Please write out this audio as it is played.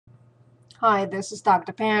Hi, this is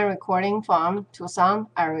Dr. Pan recording from Tucson,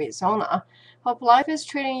 Arizona. Hope life is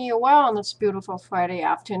treating you well on this beautiful Friday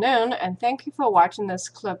afternoon, and thank you for watching this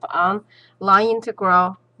clip on line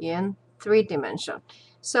integral in 3-dimension.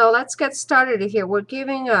 So let's get started here. We're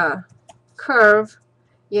giving a curve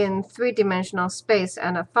in 3-dimensional space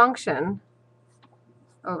and a function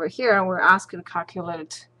over here, and we're asked to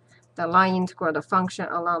calculate the line integral, the function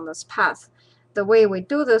along this path. The way we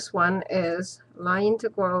do this one is line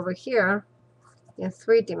integral over here in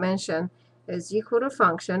 3-dimension is equal to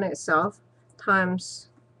function itself times,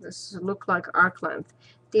 this look like arc length,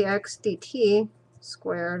 dx dt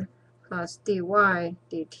squared plus dy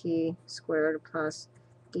dt squared plus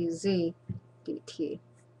dz dt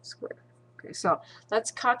squared. Okay, so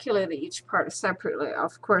let's calculate each part separately.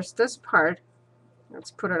 Of course, this part,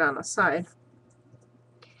 let's put it on the side.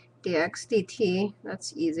 Dx dt,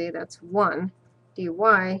 that's easy, that's 1. Dy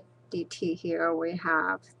dt here we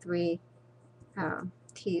have 3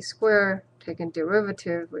 t squared, taking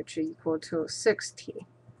derivative, which is equal to 6t. Okay,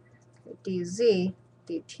 dz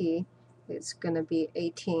dt is going to be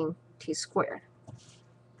 18t squared.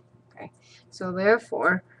 Okay, so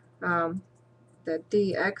therefore, the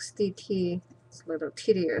dx dt is a little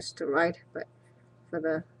tedious to write, but for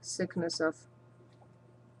the sake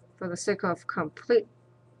of complete,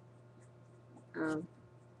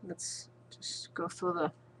 let's just go through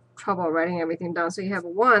the trouble writing everything down. So you have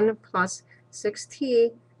 1 plus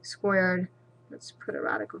 6t squared. Let's put a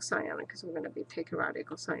radical sign on it because we're going to be taking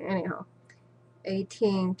radical sign anyhow.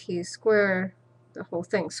 18t squared, the whole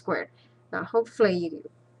thing squared. Now hopefully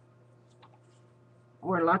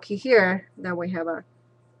we're lucky here that we have a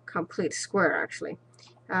complete square actually.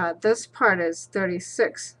 This part is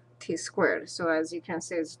 36t squared. So as you can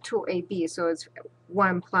see, it's 2ab. So it's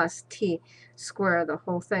 1 plus t squared, the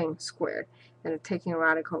whole thing squared. And taking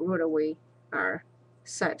radical root, we are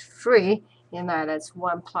set free in that it's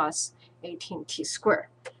 1 plus 18t squared.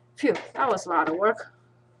 Phew, that was a lot of work.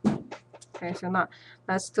 Okay, so now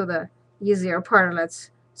let's do the easier part.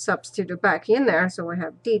 Let's substitute back in there. So we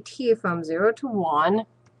have dt from 0 to 1.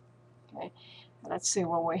 Okay, let's see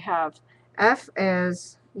what we have. F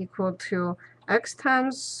is equal to x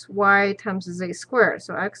times y times z squared.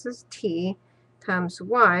 So x is t times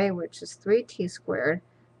y, which is 3t squared,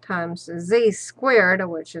 times z squared,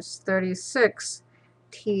 which is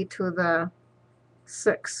 36t to the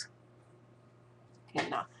 6. Okay,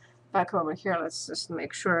 now back over here, let's just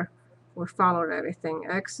make sure we followed everything.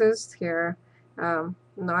 X is here. No,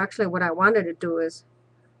 actually what I wanted to do is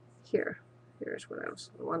here. Here's what I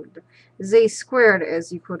wanted to do. Z squared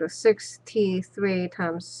is equal to 6t3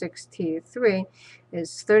 times 6t3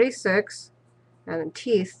 is 36. And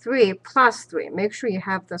t3 plus 3. Make sure you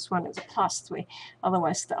have this one as a plus 3.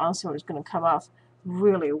 Otherwise, the answer is going to come off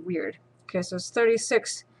really weird. Okay, so it's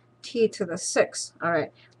 36t to the 6. All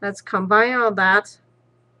right, let's combine all that.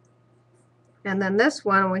 And then this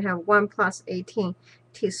one, we have 1 plus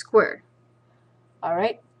 18t squared. All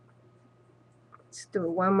right, let's do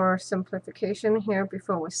one more simplification here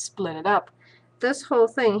before we split it up. This whole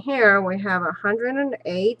thing here, we have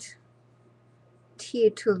 108 t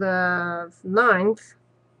to the 9th.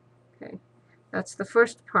 Okay, that's the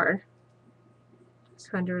first part.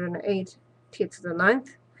 It's 108 t to the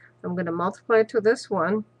 9th. I'm going to multiply to this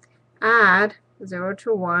one, add 0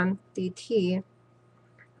 to 1 dt,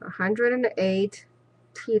 108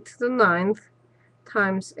 t to the 9th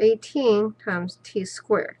times 18 times t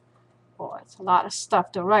squared. Boy, it's a lot of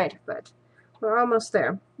stuff to write, but we're almost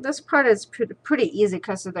there. This part is pretty easy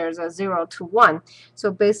because there's a 0 to 1.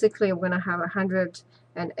 So basically, we're going to have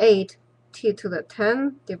 108 t to the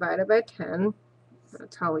 10 divided by 10.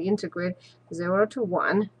 That's how we integrate 0 to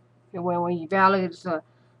 1. And when we evaluate the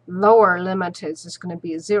lower limit, it's just going to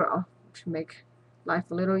be 0 to make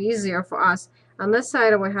life a little easier for us. On this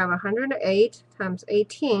side, we have 108 times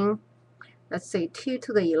 18. Let's say t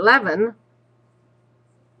to the 11.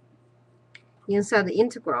 Inside the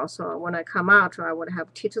integral, so when I come out, I would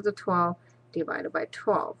have t to the 12 divided by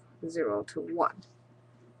 12, 0 to 1.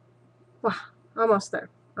 Wow, almost there.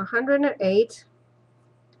 108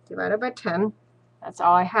 divided by 10, that's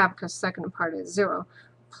all I have because second part is 0,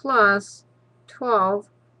 plus 12,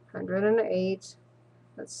 108,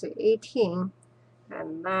 let's see, 18,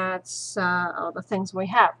 and that's all the things we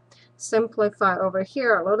have. Simplify over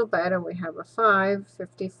here a little bit, and we have a 5,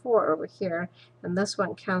 54 over here, and this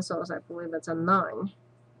one cancels. I believe it's a 9.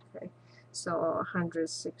 Okay, so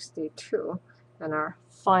 162, and our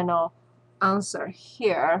final answer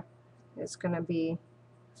here is going to be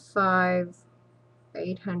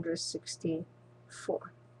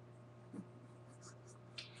 864.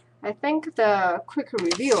 I think the quick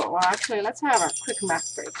review, well actually let's have a quick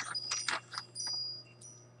math break.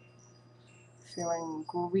 Feeling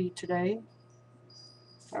groovy today?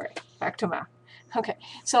 All right, back to math. Okay,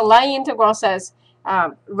 so line integral says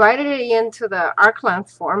write it into the arc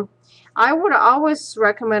length form. I would always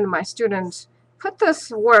recommend my students put this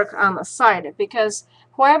work on the side, because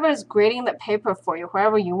whoever is grading the paper for you,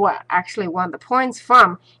 whoever you actually want the points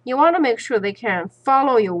from, you want to make sure they can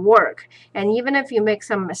follow your work. And even if you make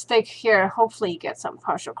some mistake here, hopefully you get some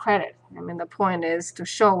partial credit. I mean, the point is to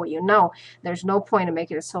show what you know. There's no point in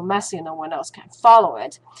making it so messy no one else can follow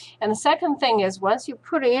it. And the second thing is, once you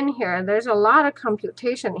put it in here, there's a lot of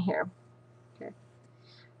computation here. Okay.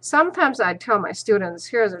 Sometimes I tell my students,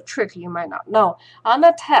 here's a trick you might not know. On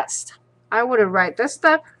the test, I would write this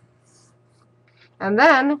step and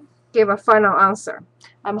then give a final answer.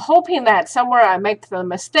 I'm hoping that somewhere I make the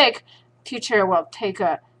mistake, teacher will take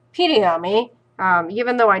a pity on me.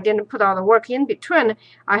 Even though I didn't put all the work in between,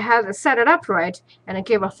 I had to set it up right and I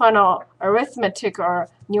give a final arithmetic or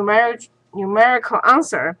numerical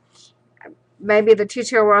answer. Maybe the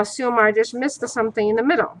teacher will assume I just missed something in the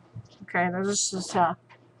middle. Okay, this is a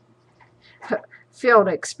field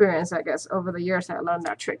experience, I guess. Over the years, I learned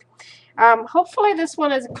that trick. Hopefully this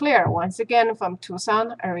one is clear. Once again, from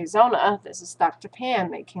Tucson, Arizona, this is Dr.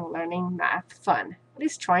 Pan, making learning math fun. At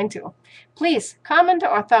least trying to. Please comment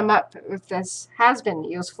or thumb up if this has been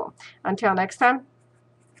useful. Until next time,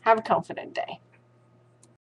 have a confident day.